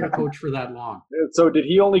player coach for that long. So did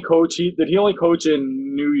he only coach? Did he only coach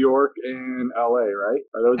in New York and LA? Right?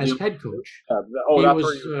 Are those as head coach?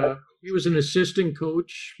 He was an assistant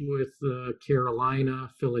coach with Carolina,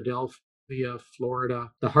 Philadelphia,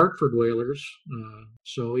 Florida, the Hartford Whalers.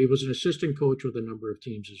 So he was an assistant coach with a number of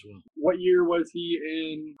teams as well. What year was he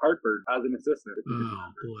in Hartford as an assistant?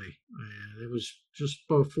 Oh boy, it was just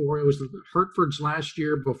before. It was Hartford's last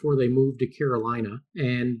year before they moved to Carolina,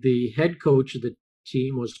 and the head coach of the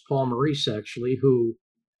team was Paul Maurice, actually, who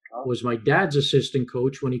was my dad's assistant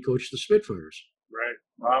coach when he coached the Spitfires. Right.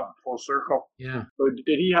 Wow. Full circle. Yeah. So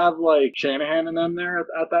did he have like Shanahan and them there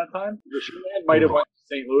at that time? The Shanahan might have went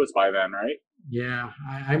to St. Louis by then, right? Yeah,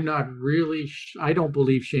 I'm not really. I don't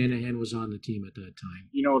believe Shanahan was on the team at that time.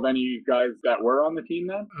 You know of any guys that were on the team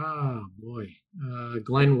then? Oh boy,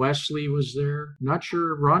 Glenn Wesley was there. Not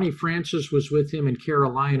sure. Ronnie Francis was with him in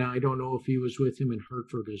Carolina. I don't know if he was with him in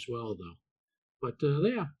Hartford as well, though. But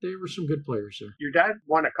yeah, there were some good players there. Your dad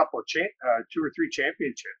won a couple of 2 or 3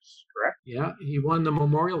 championships, correct? Yeah, he won the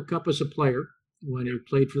Memorial Cup as a player when he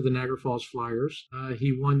played for the Niagara Falls Flyers.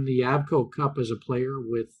 He won the Avco Cup as a player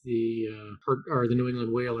with the New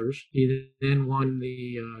England Whalers. He then won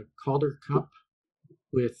the Calder Cup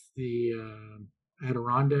with the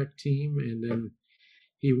Adirondack team, and then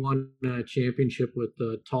he won a championship with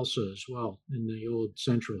Tulsa as well in the old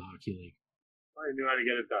Central Hockey League. I knew how to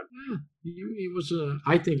get it done. Yeah, he was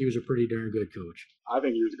I think he was a pretty darn good coach. I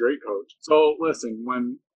think he was a great coach. So listen,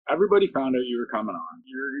 when everybody found out you were coming on,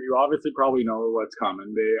 you obviously probably know what's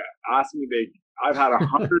coming. They asked me, I've had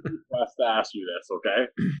 100 requests to ask you this, okay?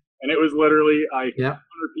 And it was literally 100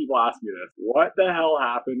 people asked me this. What the hell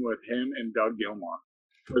happened with him and Doug Gilmour?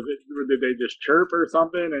 Did they just chirp or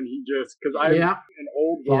something? And he just, because I an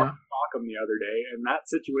old rock talk him the other day, and that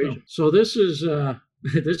situation. So this is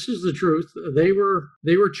this is the truth. They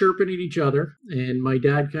were chirping at each other, and my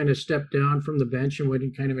dad kind of stepped down from the bench and went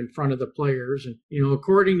in kind of in front of the players. And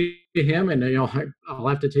according to him, and I'll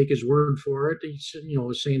have to take his word for it. He said,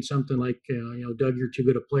 was saying something like, Doug, you're too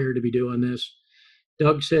good a player to be doing this.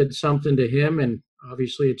 Doug said something to him, and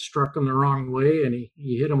obviously it struck him the wrong way, and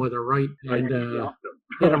he hit him with a right, and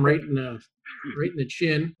hit him right in the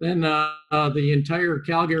chin. Then the entire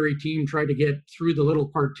Calgary team tried to get through the little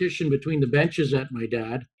partition between the benches at my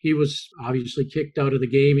dad. He was obviously kicked out of the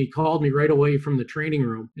game. He called me right away from the training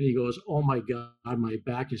room, and he goes, "Oh my God, my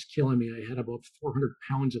back is killing me. I had about 400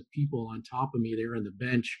 pounds of people on top of me there on the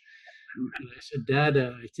bench." And I said, "Dad,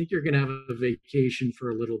 I think you're going to have a vacation for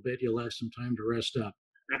a little bit. You'll have some time to rest up."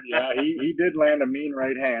 Yeah, he did land a mean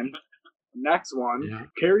right hand. Next one,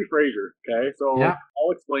 Kerry Fraser. Okay, so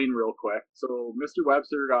I'll explain real quick. So Mr.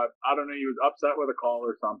 Webster he was upset with a call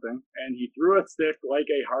or something, and he threw a stick like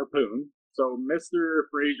a harpoon. So Mr.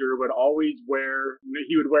 Fraser would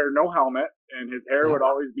wear no helmet, and his hair would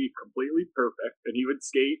always be completely perfect, and he would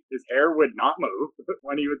skate. His hair would not move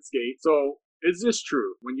when he would skate. So is this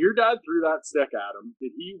true? When your dad threw that stick at him,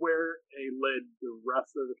 did he wear a lid the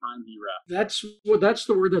rest of the time he refed? That's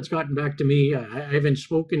the word that's gotten back to me. I haven't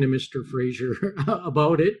spoken to Mr. Fraser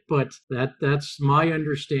about it, but that's my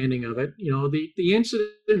understanding of it. The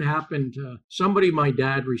incident happened. Somebody my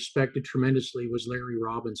dad respected tremendously was Larry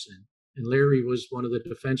Robinson. And Larry was one of the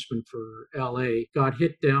defensemen for LA. Got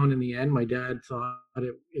hit down in the end. My dad thought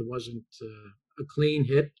it wasn't a clean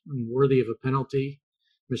hit and worthy of a penalty.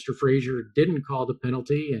 Mr. Fraser didn't call the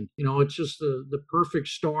penalty, and it's just the perfect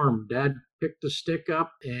storm. Dad picked the stick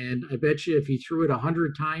up, and I bet you if he threw it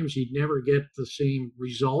 100 times, he'd never get the same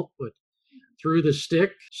result. But threw the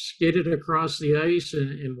stick, skidded across the ice,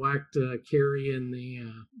 and whacked Kerry in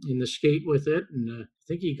the skate with it, and I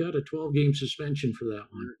think he got a 12-game suspension for that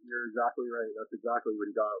one. You're exactly right. That's exactly what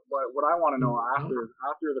he got. But what I want to know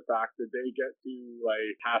after the fact, did they get to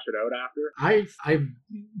hash it out after?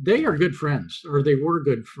 They are good friends, or they were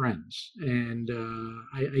good friends, and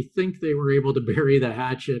I think they were able to bury the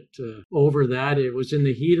hatchet over that. It was in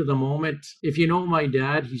the heat of the moment. If you know my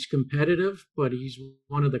dad, he's competitive, but he's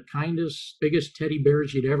one of the kindest, biggest teddy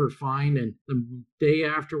bears you'd ever find. And the day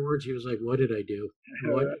afterwards, he was like, "What did I do?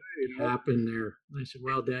 What happened there?" And I said,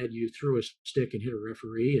 "Well, Dad, you threw a stick and hit a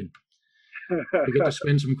referee, and we get to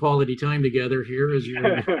spend some quality time together here as you're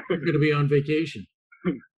going to be on vacation."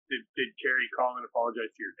 Did Kerry call and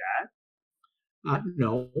apologize to your dad?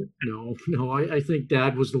 No. I think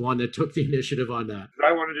Dad was the one that took the initiative on that.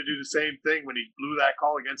 I wanted to do the same thing when he blew that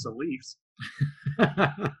call against the Leafs.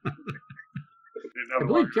 I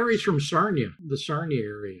believe Kerry's from Sarnia, the Sarnia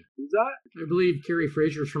area. Who's that? I believe Kerry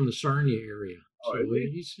Fraser's from the Sarnia area. Oh, so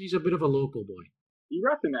he's a bit of a local boy. He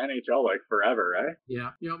reffed in the NHL forever, right?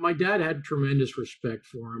 Yeah. My dad had tremendous respect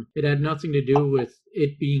for him. It had nothing to do with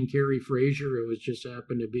it being Kerry Fraser. It was just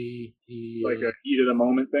happened to be a heat of the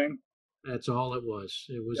moment thing. That's all it was.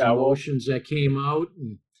 It was emotions that came out,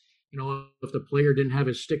 and if the player didn't have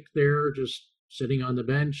his stick there, just sitting on the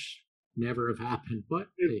bench, never have happened. But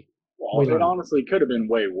hey. Well, it honestly could have been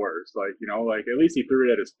way worse. Like, you know, like at least he threw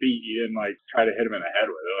it at his feet. He didn't like try to hit him in the head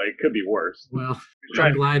with it. Like, it could be worse. Well,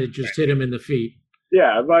 I'm glad it just hit him in the feet.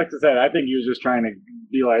 Yeah, like I said, I think he was just trying to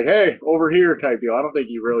be like, "Hey, over here," type deal. I don't think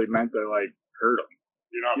he really meant to like hurt him.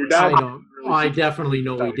 Your dad, I definitely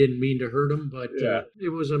know he didn't mean to hurt him, but it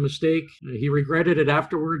was a mistake. He regretted it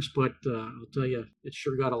afterwards, but I'll tell you, it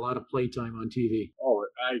sure got a lot of playtime on TV. Oh,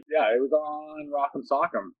 it was on Rock'em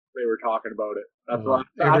Sock'em. They were talking about it. That's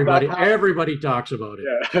what everybody talks about it.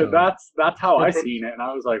 Yeah, so. that's how I seen it, and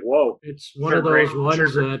I was like, "Whoa!" It's one of those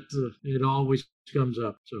ones that it always comes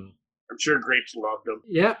up. So I'm sure Grapes loved him.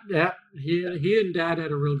 Yeah. He and Dad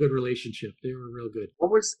had a real good relationship. They were real good.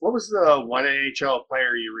 What was the one NHL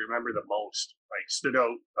player you remember the most? Like stood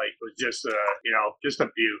out, like was just just a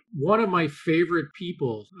few. One of my favorite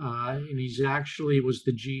people, and he's actually was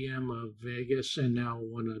the GM of Vegas and now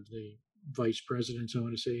one of the vice presidents, I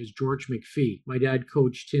want to say, is George McPhee. My dad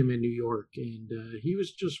coached him in New York, and he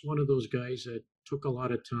was just one of those guys that took a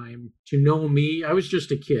lot of time to know me. I was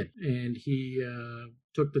just a kid, and he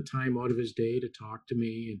took the time out of his day to talk to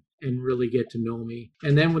me and really get to know me.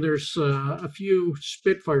 And then when there's a few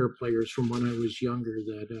Spitfire players from when I was younger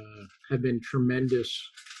that have been tremendous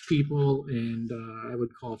people and I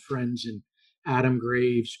would call friends, and Adam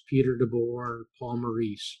Graves, Peter DeBoer, Paul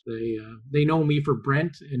Maurice. They know me for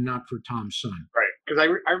Brent and not for Tom's son. Right, because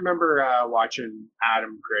I remember watching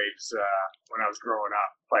Adam Graves when I was growing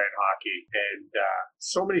up playing hockey, and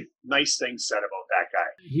so many nice things said about that guy.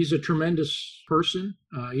 He's a tremendous person.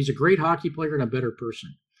 He's a great hockey player and a better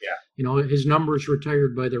person. Yeah. You know, his number's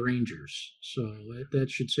retired by the Rangers, so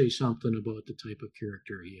that should say something about the type of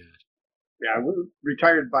character he had. Yeah,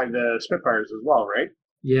 retired by the Spitfires as well, right?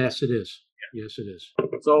 Yes, it is. Yes, it is.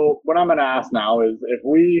 So what I'm going to ask now is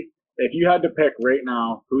if you had to pick right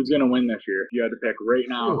now, who's going to win this year? If you had to pick right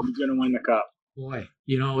now, who's going to win the cup? Boy,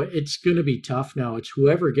 you know, it's going to be tough now. It's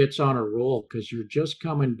whoever gets on a roll because you're just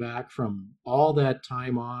coming back from all that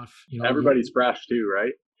time off. You know, everybody's fresh too,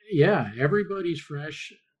 right? Yeah, everybody's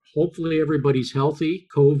fresh. Hopefully everybody's healthy,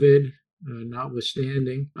 COVID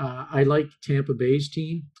notwithstanding. I like Tampa Bay's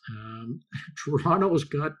team. Toronto's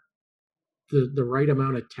got the right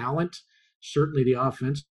amount of talent. Certainly the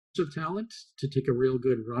offensive talent to take a real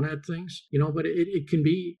good run at things, you know, but it can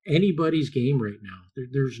be anybody's game right now.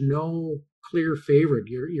 There's no clear favorite.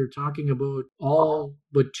 You're talking about all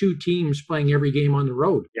but two teams playing every game on the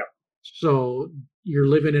road. Yep. So you're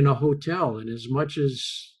living in a hotel, and as much as,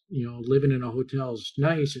 you know, living in a hotel is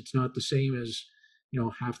nice, it's not the same as, you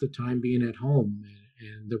know, half the time being at home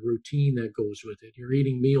and the routine that goes with it. You're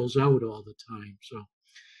eating meals out all the time. So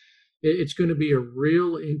it's going to be a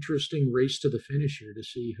real interesting race to the finish here to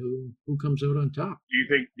see who comes out on top. Do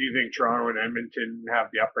you think Toronto and Edmonton have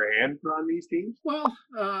the upper hand on these teams? Well,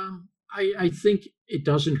 I think it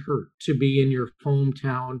doesn't hurt to be in your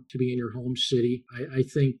hometown, to be in your home city. I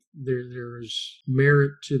think there's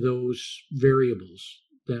merit to those variables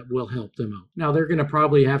that will help them out. Now, they're going to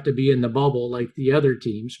probably have to be in the bubble like the other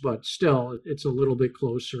teams, but still, it's a little bit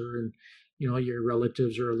closer, and you know, your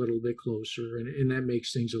relatives are a little bit closer, and that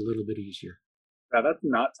makes things a little bit easier. Yeah, that's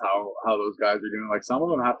nuts how those guys are doing. Like, some of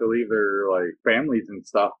them have to leave their, like, families and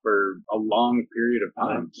stuff for a long period of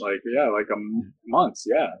time. Months. Like, yeah, like months,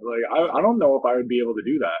 yeah. Like, I don't know if I would be able to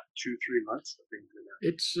do that. 2-3 months, I think.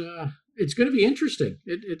 It's going to be interesting.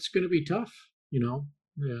 It's going to be tough, you know.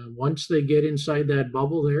 Once they get inside that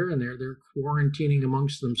bubble there and they're quarantining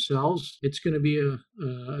amongst themselves, it's going to be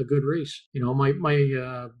a good race. You know, my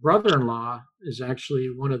brother-in-law is actually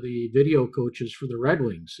one of the video coaches for the Red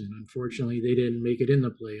Wings, and unfortunately they didn't make it in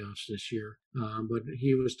the playoffs this year. But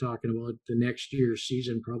he was talking about the next year's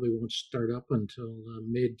season probably won't start up until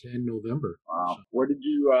mid to end November. Wow. So, what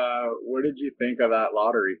did you think of that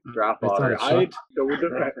lottery, draft lottery?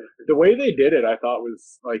 The way they did it, I thought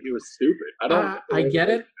was like, it was stupid. I get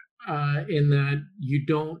it. In that you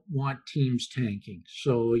don't want teams tanking,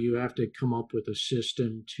 so you have to come up with a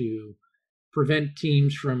system to prevent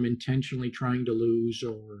teams from intentionally trying to lose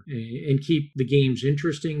and keep the games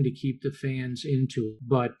interesting, to keep the fans into it.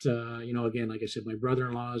 But you know, again, like I said, my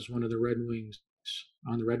brother-in-law is one of the Red Wings,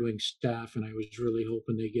 on the Red Wings staff, and I was really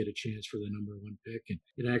hoping they get a chance for the number 1 pick, and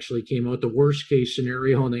it actually came out the worst case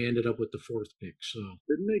scenario, and they ended up with the 4th pick. So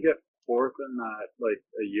didn't they get 4th in that like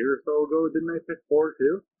a year or so ago? Didn't they pick 4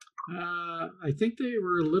 too? I think they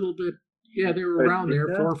were a little bit. Yeah, they were around there,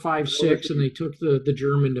 4, 5, 6, and they took the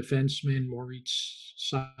German defenseman Moritz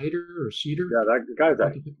Seider. Yeah, that guy's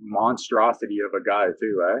a monstrosity of a guy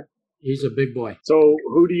too, eh? He's a big boy. So,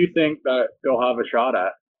 who do you think that they'll have a shot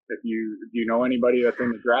at? Do you know anybody that's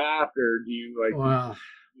in the draft, or do you like? Well,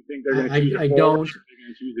 You think they're going to choose I don't.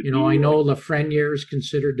 I know Lafreniere is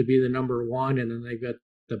considered to be the number one, and then they've got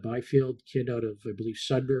the Byfield kid out of, I believe,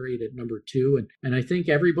 Sudbury at number two. And I think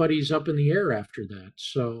everybody's up in the air after that.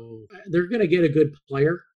 So they're going to get a good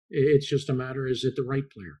player. It's just a matter, is it the right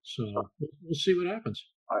player? So we'll see what happens.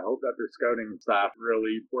 I hope that their scouting staff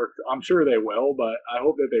really works. I'm sure they will, but I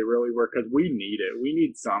hope that they really work because we need it. We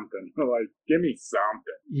need something. Like, give me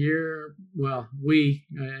something.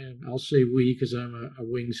 I'll say we because I'm a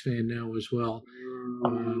Wings fan now as well.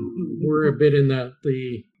 We're a bit in the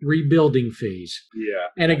rebuilding phase. Yeah.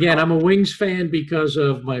 And again, I'm a Wings fan because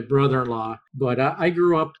of my brother-in-law, but I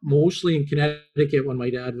grew up mostly in Connecticut when my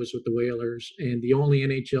dad was with the Whalers, and the only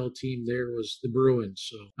NHL team there was the Bruins.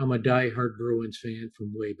 So I'm a diehard Bruins fan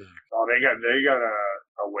from way back. Oh, they got a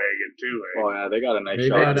wagon too. Eh? Oh yeah, they got a nice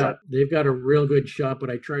shot. They've got a real good shot, but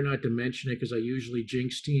I try not to mention it because I usually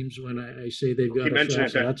jinx teams when I say they've got a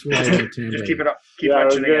shot. So that's why I don't just keep it up. I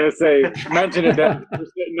was gonna say, mention it.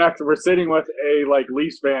 That we're sitting with a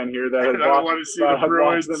Leafs fan here that has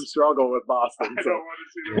watched them struggle with Boston. I don't want to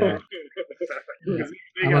see them.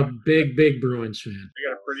 I'm a big Bruins fan. They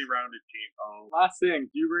got a pretty rounded team. Last thing,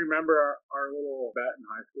 do you remember our little bet in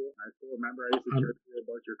high school? Remember I used to joke you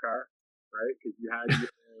about your car, right? Because you had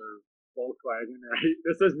your Volkswagen, right?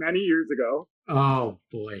 This was many years ago. Oh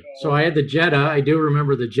boy! So I had the Jetta. I do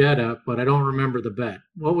remember the Jetta, but I don't remember the bet.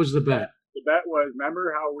 What was the bet? The bet was,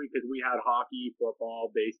 remember how we had hockey,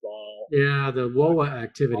 football, baseball. Yeah, the WOA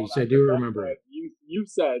activities. I do remember. You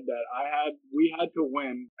said that we had to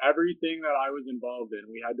win everything that I was involved in.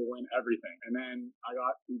 We had to win everything. And then I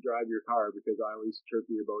got to drive your car because I always chirped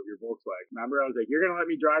you about your Volkswagen. Remember, I was like, you're going to let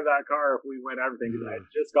me drive that car if we win everything. Because I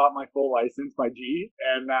just got my full license, my G.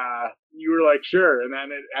 And you were like, sure. And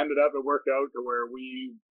then it worked out to where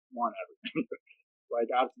we won everything. Like,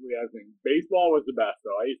 absolutely everything. Baseball was the best,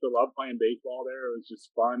 though. I used to love playing baseball there. It was just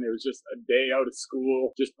fun. It was just a day out of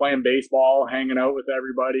school, just playing baseball, hanging out with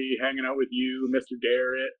everybody, hanging out with you, Mr.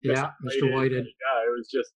 Garrett. Mr. Whited. Yeah, it was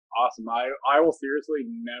just awesome. I will seriously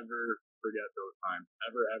never forget those times.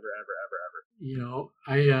 Ever, ever, ever, ever, ever. You know,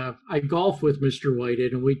 I golf with Mr.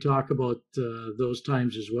 Whited, and we talk about those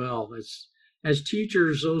times as well. As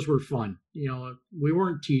teachers, those were fun. You know, we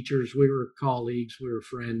weren't teachers. We were colleagues. We were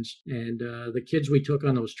friends. And the kids we took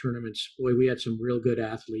on those tournaments, boy, we had some real good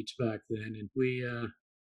athletes back then. And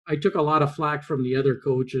I took a lot of flack from the other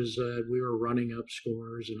coaches. We were running up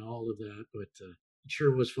scores and all of that, but it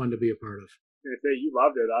sure was fun to be a part of. I was gonna say, you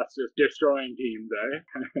loved it. Us just destroying teams,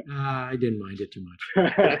 eh? I didn't mind it too much.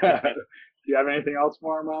 Do you have anything else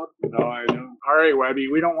for him, Rob? No, I don't. All right, Webby,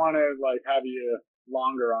 we don't want to have you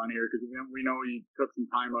longer on here because we know you took some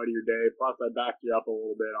time out of your day. Plus, I backed you up a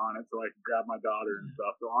little bit on it so I could grab my daughter and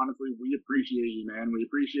stuff. So honestly, we appreciate you, man. We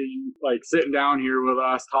appreciate you sitting down here with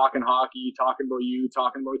us, talking hockey, talking about you,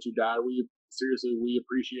 talking about your dad. We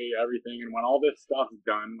appreciate everything. And when all this stuff's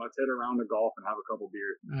done, let's hit a round of golf and have a couple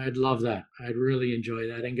beers. I'd love that. I'd really enjoy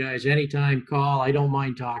that. And guys, anytime, call. I don't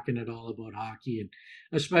mind talking at all about hockey, and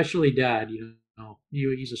especially Dad. You know,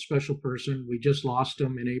 he's a special person. We just lost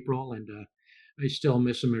him in April, and I still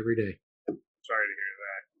miss him every day. Sorry to hear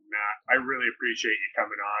that. I really appreciate you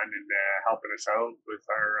coming on and helping us out with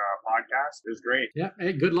our podcast. It was great. Yeah.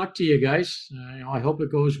 Hey, good luck to you guys. I hope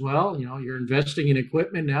it goes well. You know, you're investing in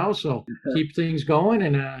equipment now, so keep things going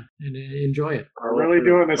and enjoy it. We're really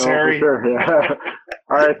doing this, Harry. For sure. Yeah.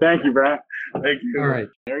 All right. Thank you, Brent. Thank you. All right.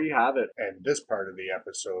 There you have it. And this part of the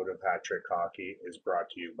episode of Hat Trick Hockey is brought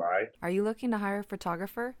to you by... Are you looking to hire a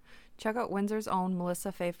photographer? Check out Windsor's own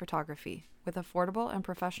Melissa Fay Photography, with affordable and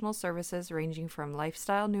professional services ranging from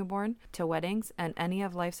lifestyle newborn to weddings and any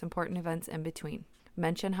of life's important events in between.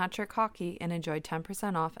 Mention Hat Trick Hockey and enjoy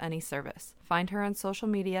 10% off any service. Find her on social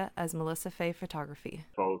media as Melissa Fay Photography.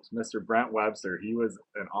 Folks, Mr. Brent Webster, he was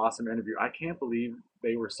an awesome interview. I can't believe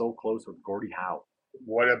they were so close with Gordie Howe.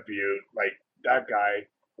 What a beaut. That guy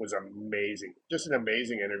was amazing. Just an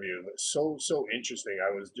amazing interview. So interesting.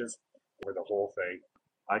 I was just over the whole thing.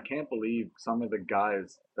 I can't believe some of the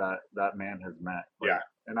guys that man has met. Yeah.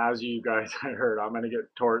 And as you guys heard, I'm going to get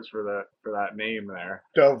torched for that name there.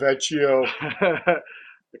 Del Vecchio.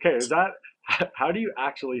 Okay, how do you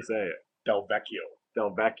actually say it? Del Vecchio.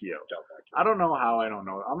 Del Vecchio. I don't know how I don't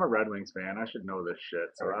know. I'm a Red Wings fan. I should know this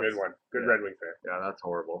shit. So good one. Good Red Wing fan. Yeah, that's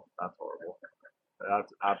horrible.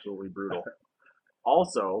 That's absolutely brutal.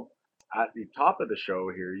 Also, at the top of the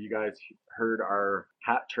show here, you guys heard our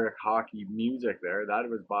Hat Trick Hockey music there. That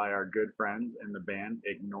was by our good friends in the band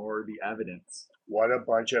Ignore the Evidence. What a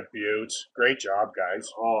bunch of beauts. Great job,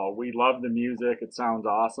 guys. Oh, we love the music. It sounds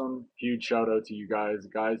awesome. Huge shout out to you guys.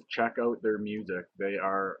 Guys, check out their music. They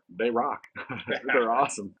rock. They're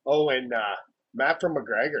awesome. Oh, and Matt from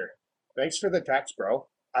McGregor. Thanks for the text, bro.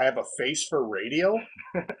 I have a face for radio.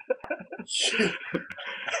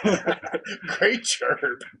 Great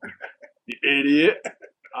chirp. You idiot.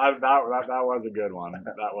 That was a good one.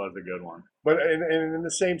 That was a good one. But in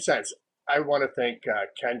the same sense, I want to thank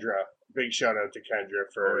Kendra. Big shout out to Kendra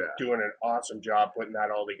for doing an awesome job putting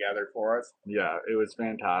that all together for us. Yeah, it was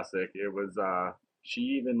fantastic. It was she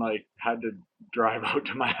even like had to drive out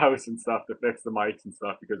to my house and stuff to fix the mics and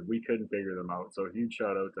stuff because we couldn't figure them out. So huge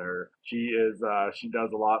shout out to her. She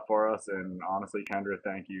does a lot for us, and honestly, Kendra,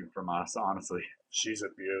 thank you from us. Honestly, she's a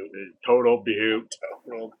beaut. Total beaut.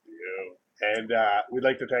 Total beaut. And we'd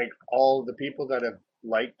like to thank all the people that have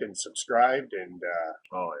liked and subscribed and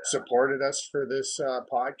supported us for this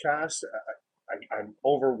podcast. I'm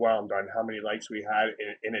overwhelmed on how many likes we had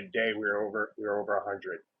in a day. We were over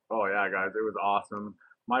 100. Oh yeah, guys, it was awesome.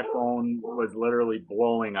 My phone was literally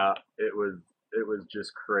blowing up. It was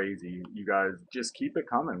just crazy. You guys just keep it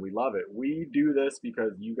coming. We love it. We do this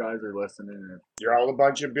because you guys are listening. You're all a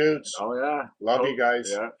bunch of beauts. Oh yeah, love you guys.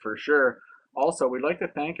 Yeah, for sure. Also, we'd like to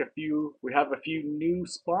thank we have a few new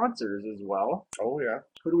sponsors as well. Oh, yeah.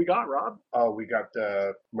 Who do we got, Rob? Oh, we got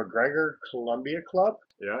the McGregor Columbia Club.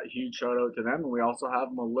 Yeah, huge shout out to them. And we also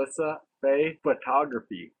have Melissa Faye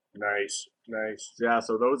Photography. Nice. Yeah,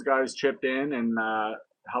 so those guys chipped in and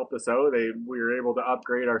helped us out. We were able to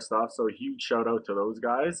upgrade our stuff, so huge shout out to those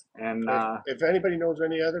guys. And if anybody knows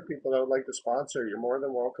any other people that would like to sponsor, you're more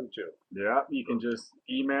than welcome to. Yeah, you can just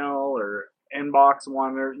email or inbox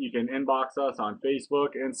one, or you can inbox us on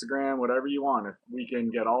Facebook, Instagram, whatever you want. If we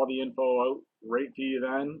can get all the info out right to you,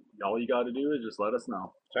 then all you got to do is just let us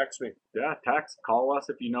know. Text me. Yeah, text, call us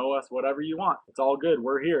if you know us, whatever you want. It's all good.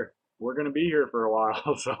 We're here. We're going to be here for a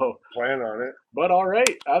while, so plan on it. But all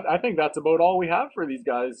right, I think that's about all we have for these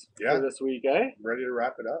guys for this week, eh? Ready to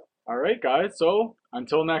wrap it up. All right, guys. So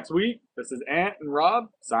until next week, this is Ant and Rob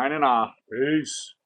signing off. Peace.